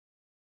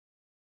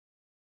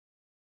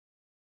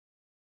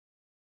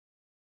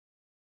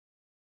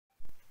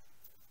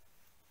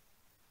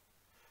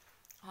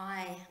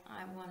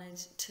wanted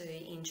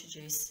to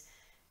introduce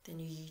the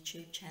new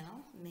YouTube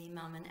channel, Me,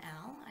 Mum and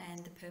Al,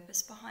 and the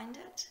purpose behind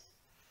it.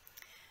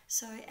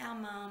 So our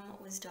mum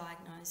was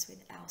diagnosed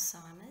with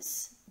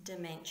Alzheimer's,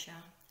 dementia,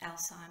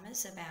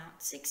 Alzheimer's about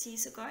 6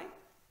 years ago.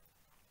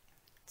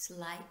 It's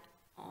late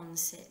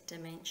onset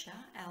dementia,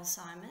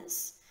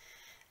 Alzheimer's,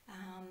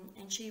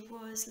 and she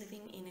was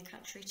living in a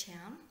country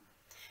town,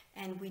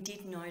 and we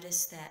did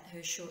notice that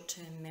her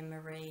short-term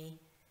memory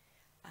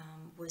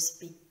was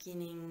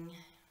beginning,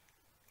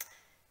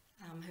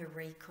 her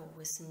recall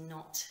was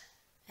not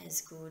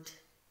as good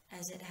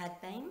as it had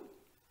been.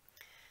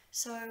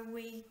 So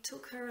we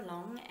took her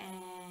along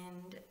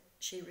and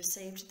she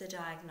received the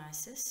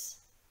diagnosis.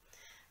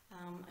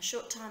 A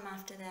short time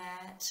after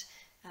that,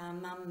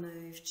 Mum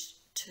moved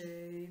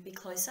to be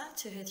closer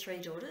to her 3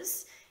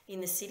 daughters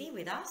in the city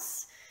with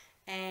us,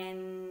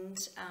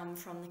 and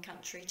from the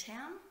country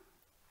town,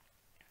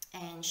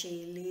 and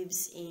she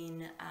lives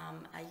in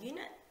a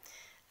unit,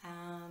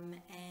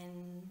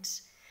 and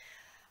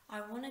I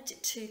wanted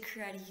to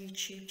create a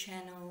YouTube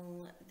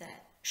channel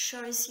that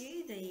shows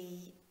you the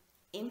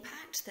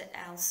impact that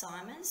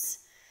Alzheimer's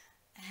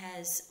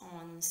has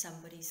on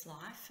somebody's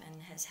life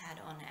and has had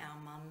on our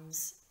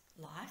mum's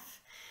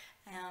life.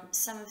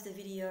 Some of the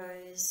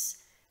videos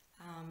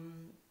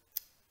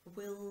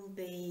will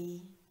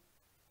be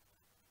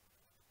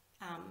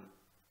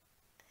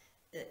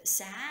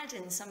sad,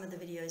 and some of the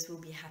videos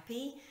will be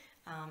happy,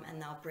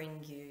 and they'll bring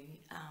you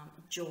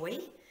joy.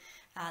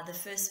 The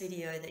first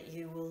video that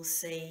you will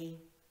see,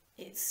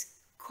 it's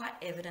quite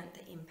evident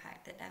the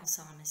impact that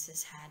Alzheimer's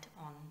has had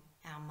on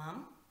our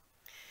mum.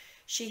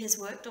 She has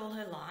worked all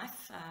her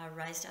life,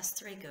 raised us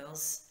 3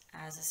 girls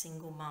as a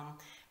single mum,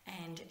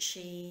 and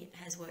she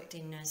has worked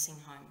in nursing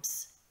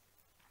homes.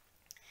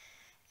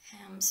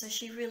 So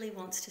she really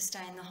wants to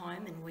stay in the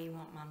home, and we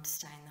want mum to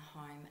stay in the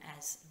home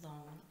as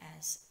long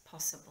as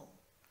possible.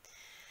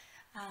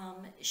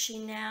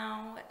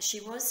 She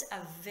was a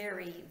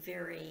very,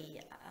 very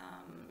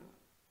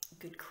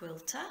good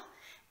quilter,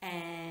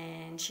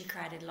 and she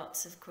created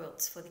lots of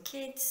quilts for the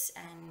kids,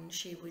 and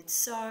she would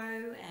sew,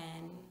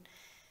 and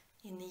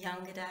in the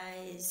younger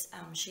days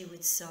she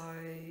would sew.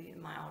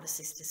 My older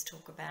sisters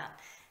talk about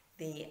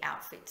the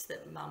outfits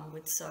that mum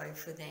would sew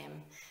for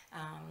them.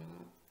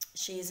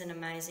 She is an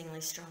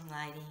amazingly strong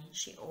lady,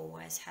 she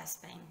always has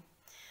been,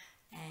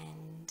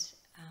 and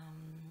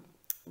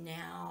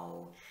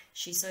now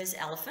she sews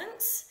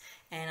elephants,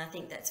 and I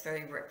think that's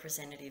very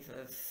representative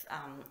of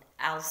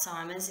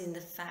Alzheimer's, in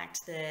the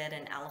fact that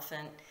an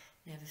elephant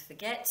never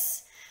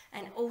forgets,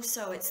 and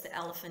also it's the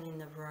elephant in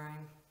the room,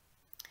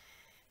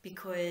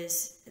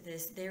 because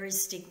there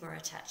is stigma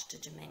attached to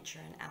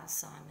dementia and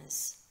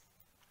Alzheimer's,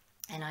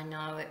 and I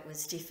know it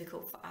was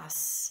difficult for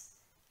us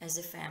as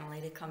a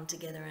family to come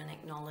together and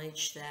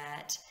acknowledge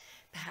that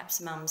perhaps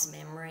mum's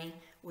memory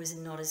was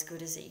not as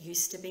good as it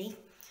used to be.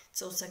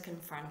 It's also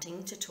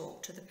confronting to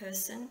talk to the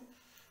person,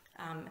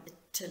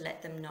 to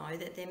let them know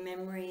that their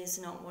memory is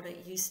not what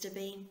it used to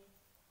be,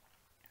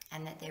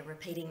 and that they're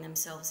repeating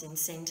themselves in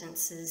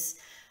sentences,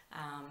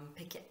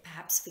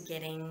 perhaps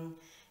forgetting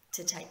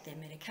to take their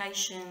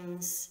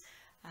medications.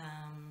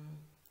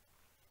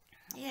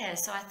 Yeah,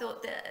 so I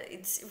thought that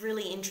it's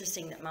really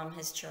interesting that mum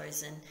has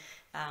chosen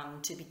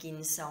to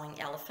begin sewing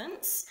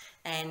elephants,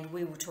 and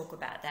we will talk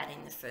about that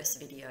in the first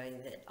video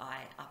that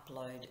I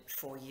upload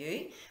for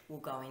you. We'll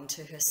go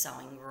into her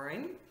sewing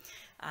room,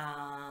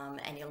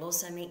 and you'll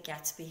also meet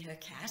Gatsby, her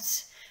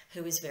cat,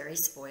 who is very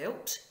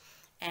spoilt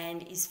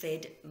and is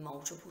fed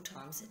multiple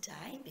times a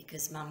day,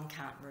 because mum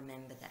can't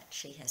remember that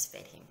she has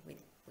fed him,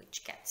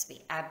 which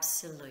Gatsby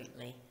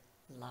absolutely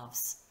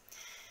loves.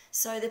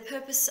 So the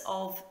purpose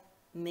of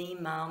Me,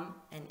 Mum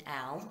and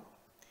Al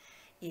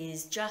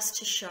is just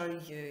to show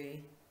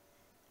you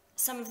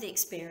some of the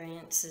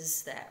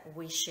experiences that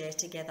we share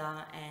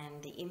together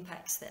and the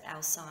impacts that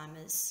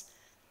Alzheimer's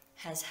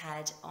has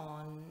had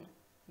on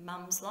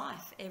mum's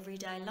life,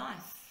 everyday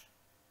life.